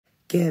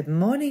Good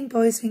morning,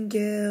 boys and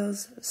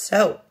girls.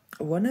 So,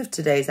 one of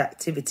today's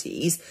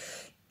activities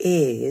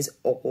is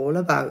all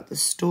about the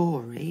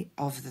story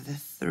of the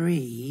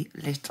three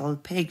little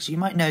pigs. You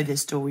might know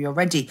this story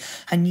already,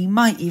 and you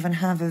might even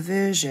have a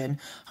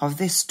version of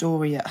this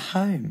story at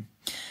home.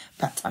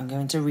 But I'm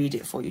going to read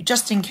it for you,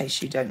 just in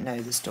case you don't know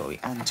the story,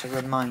 and to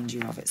remind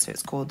you of it. So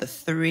it's called The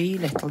Three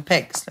Little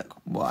Pigs. Look,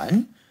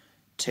 1,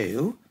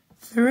 2,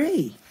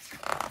 3.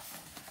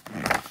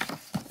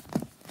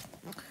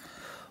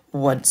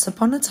 Once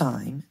upon a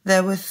time,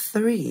 there were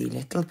 3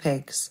 little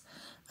pigs,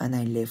 and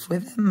they lived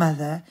with their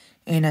mother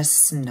in a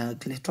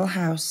snug little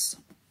house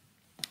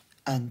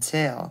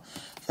until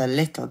the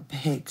little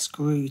pigs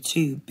grew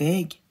too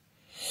big.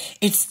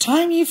 "It's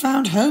time you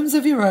found homes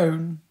of your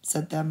own,"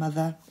 said their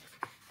mother.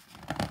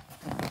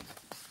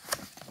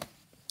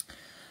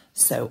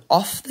 So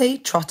off they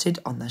trotted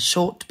on their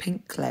short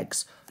pink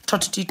legs.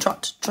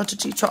 Trottity-trot,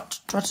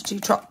 trottity-trot,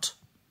 trottity-trot.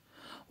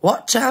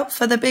 "Watch out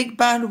for the big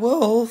bad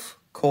wolf,"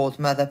 called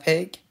Mother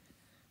Pig.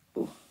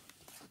 Ooh.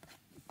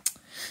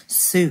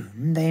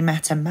 Soon they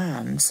met a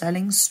man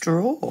selling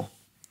straw.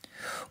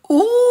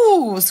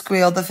 "Ooh,"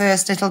 squealed the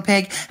first little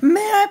pig,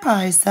 "may I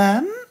buy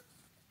some?"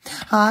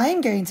 "I'm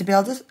going to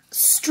build a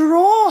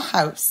straw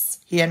house,"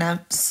 he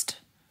announced.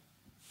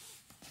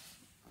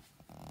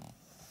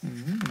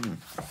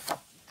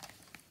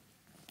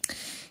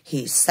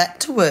 He set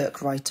to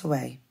work right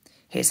away.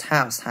 His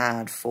house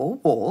had 4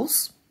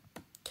 walls,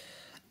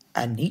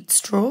 a neat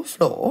straw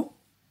floor,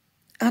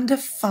 and a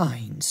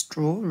fine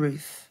straw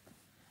roof,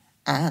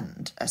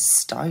 and a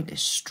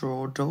stylish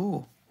straw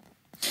door.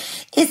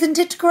 "Isn't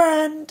it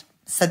grand?"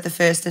 said the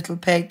first little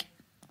pig.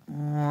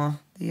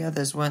 The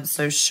others weren't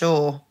so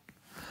sure.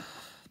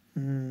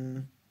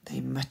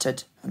 They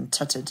muttered and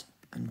tutted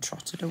and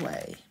trotted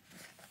away.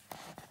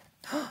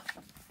 Look,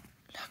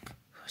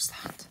 who's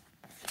that?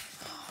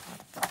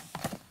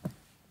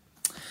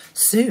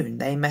 Soon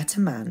they met a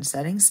man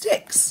selling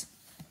sticks.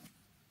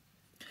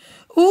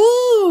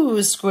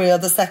 "Ooh,"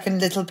 squealed the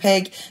second little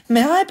pig,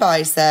 "may I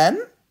buy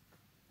some?"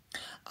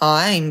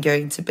 "I'm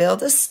going to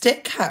build a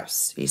stick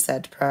house," he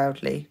said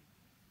proudly.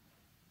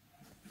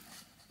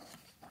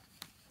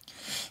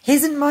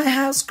 "Isn't my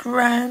house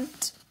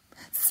grand?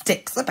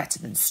 Sticks are better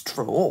than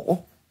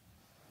straw."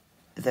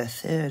 The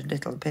third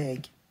little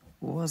pig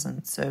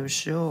wasn't so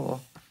sure.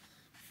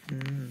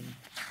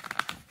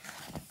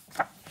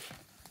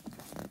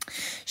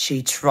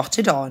 She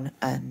trotted on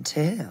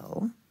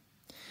until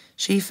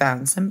she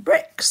found some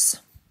bricks.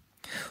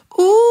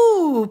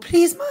 "Ooh,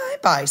 please may I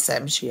buy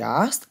some?" she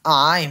asked.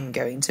 "I'm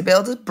going to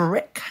build a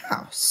brick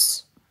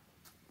house."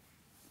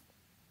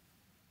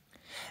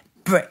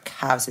 Brick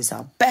houses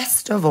are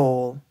best of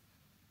all.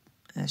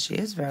 She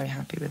is very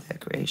happy with her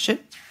creation.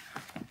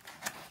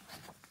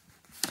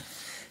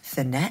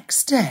 The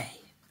next day,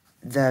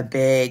 the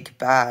big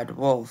bad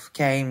wolf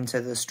came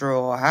to the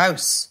straw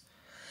house.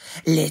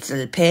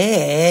 Little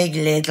pig,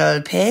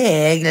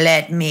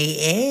 let me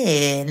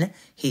in,"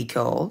 he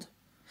called.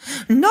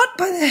 "Not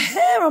by the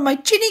hair on my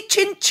chinny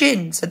chin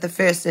chin," said the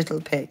first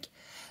little pig.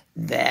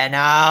 "Then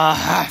I'll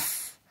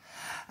huff,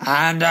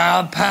 and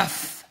I'll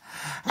puff,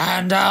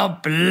 and I'll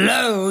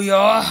blow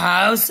your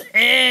house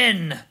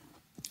in."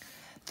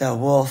 The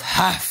wolf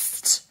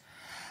huffed,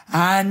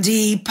 and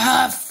he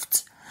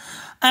puffed,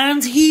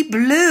 and he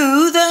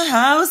blew the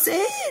house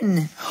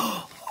in.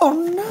 Oh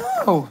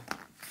no!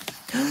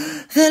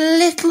 The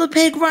little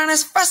pig ran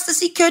as fast as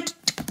he could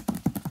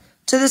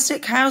to the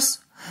stick house.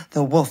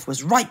 The wolf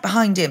was right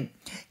behind him.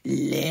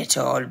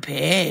 Little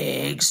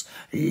pigs,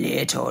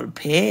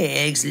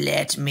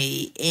 let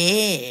me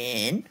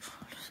in."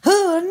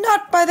 "Oh,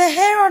 not by the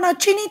hair on our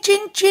chinny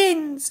chin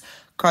chins,"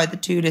 cried the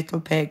 2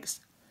 little pigs.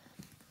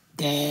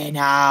 "Then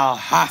I'll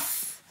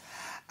huff,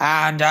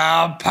 and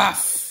I'll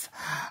puff,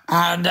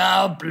 and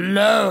I'll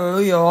blow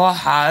your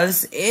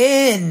house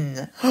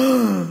in."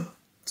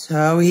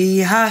 So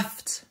he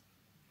huffed,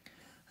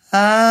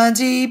 and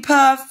he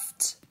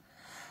puffed,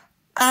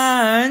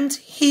 and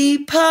he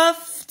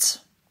puffed,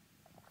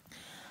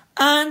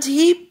 and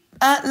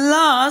at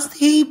last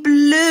he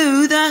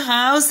blew the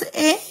house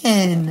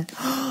in.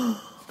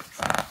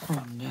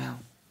 Oh no.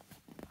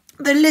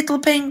 The little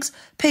pigs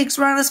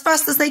ran as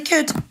fast as they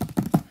could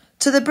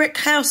to the brick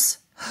house.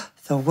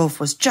 The wolf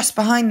was just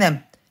behind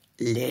them.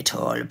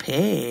 Little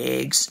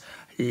pigs,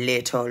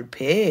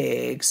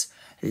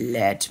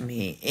 let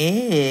me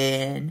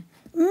in."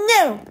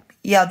 "No,"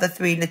 yelled the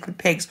 3 little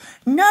pigs,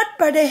 "not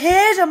by the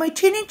hairs on my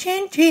chinny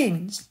chin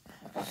chins."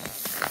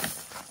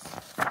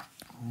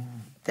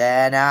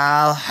 "Then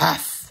I'll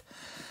huff,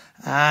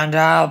 and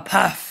I'll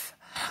puff,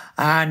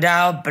 and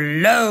I'll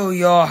blow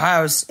your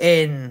house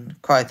in,"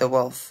 cried the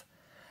wolf.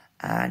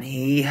 And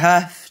he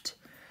huffed,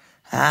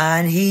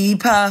 and he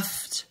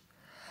puffed,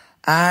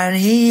 and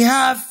he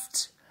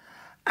huffed,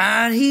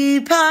 and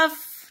he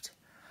puffed,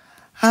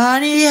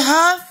 and he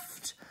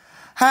huffed,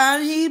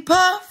 and he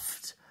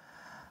puffed,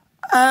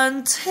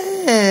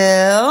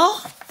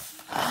 until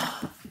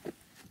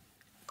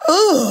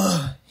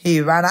he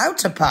ran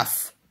out of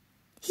puff.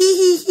 "Hee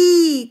hee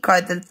hee,"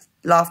 cried the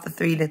laughed the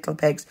three little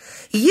pigs.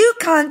 You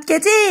can't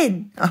get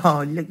in.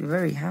 Oh, look,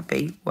 very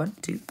happy. 1,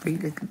 2, 3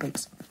 little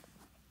pigs.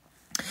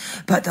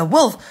 But the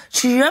wolf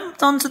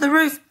jumped onto the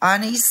roof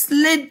and he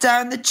slid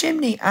down the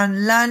chimney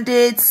and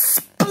landed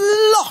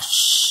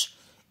splosh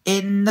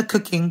in the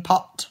cooking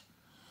pot.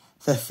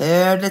 The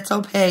third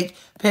little pig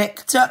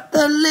picked up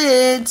the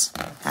lid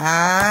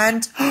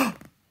and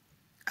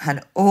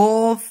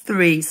all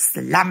three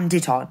slammed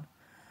it on.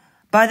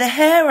 By the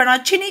hair on our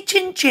chinny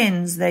chin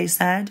chins, they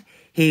said,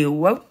 he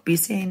won't be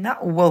seeing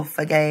that wolf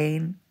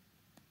again.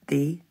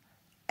 The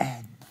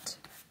end.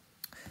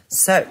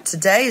 So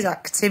today's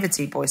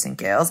activity, boys and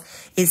girls,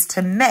 is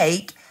to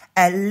make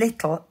a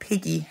little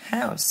piggy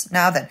house.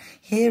 Now then,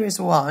 here is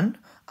one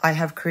I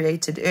have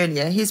created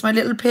earlier. Here's my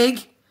little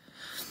pig.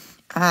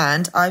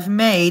 And I've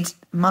made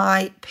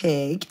my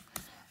pig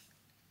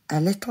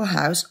a little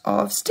house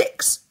of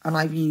sticks. And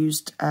I've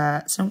used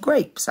some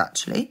grapes,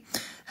 actually,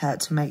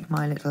 to make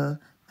my little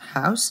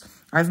house.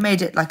 I've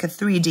made it like a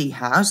 3D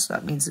house.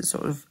 That means it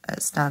sort of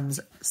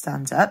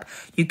stands up.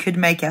 You could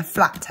make a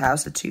flat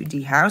house, a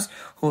 2D house,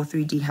 or a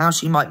 3D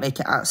house. You might make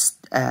it out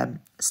of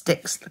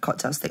sticks,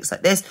 cocktail sticks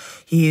like this.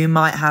 You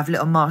might have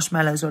little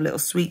marshmallows or little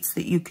sweets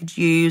that you could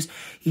use.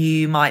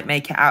 You might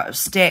make it out of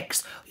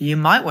sticks. You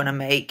might want to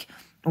make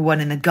one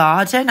in the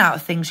garden out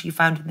of things you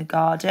found in the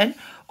garden.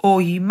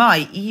 Or you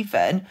might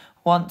even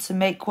want to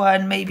make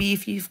one, maybe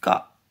if you've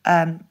got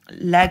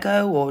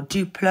Lego or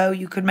Duplo,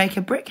 you could make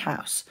a brick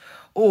house.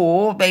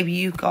 Or maybe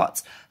you've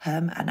got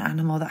an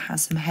animal that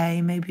has some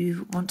hay. Maybe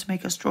you want to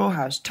make a straw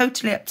house.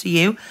 Totally up to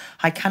you.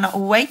 I cannot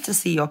wait to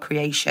see your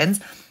creations.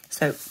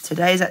 So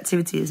today's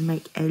activity is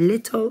make a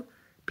little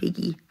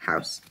piggy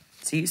house.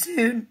 See you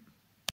soon.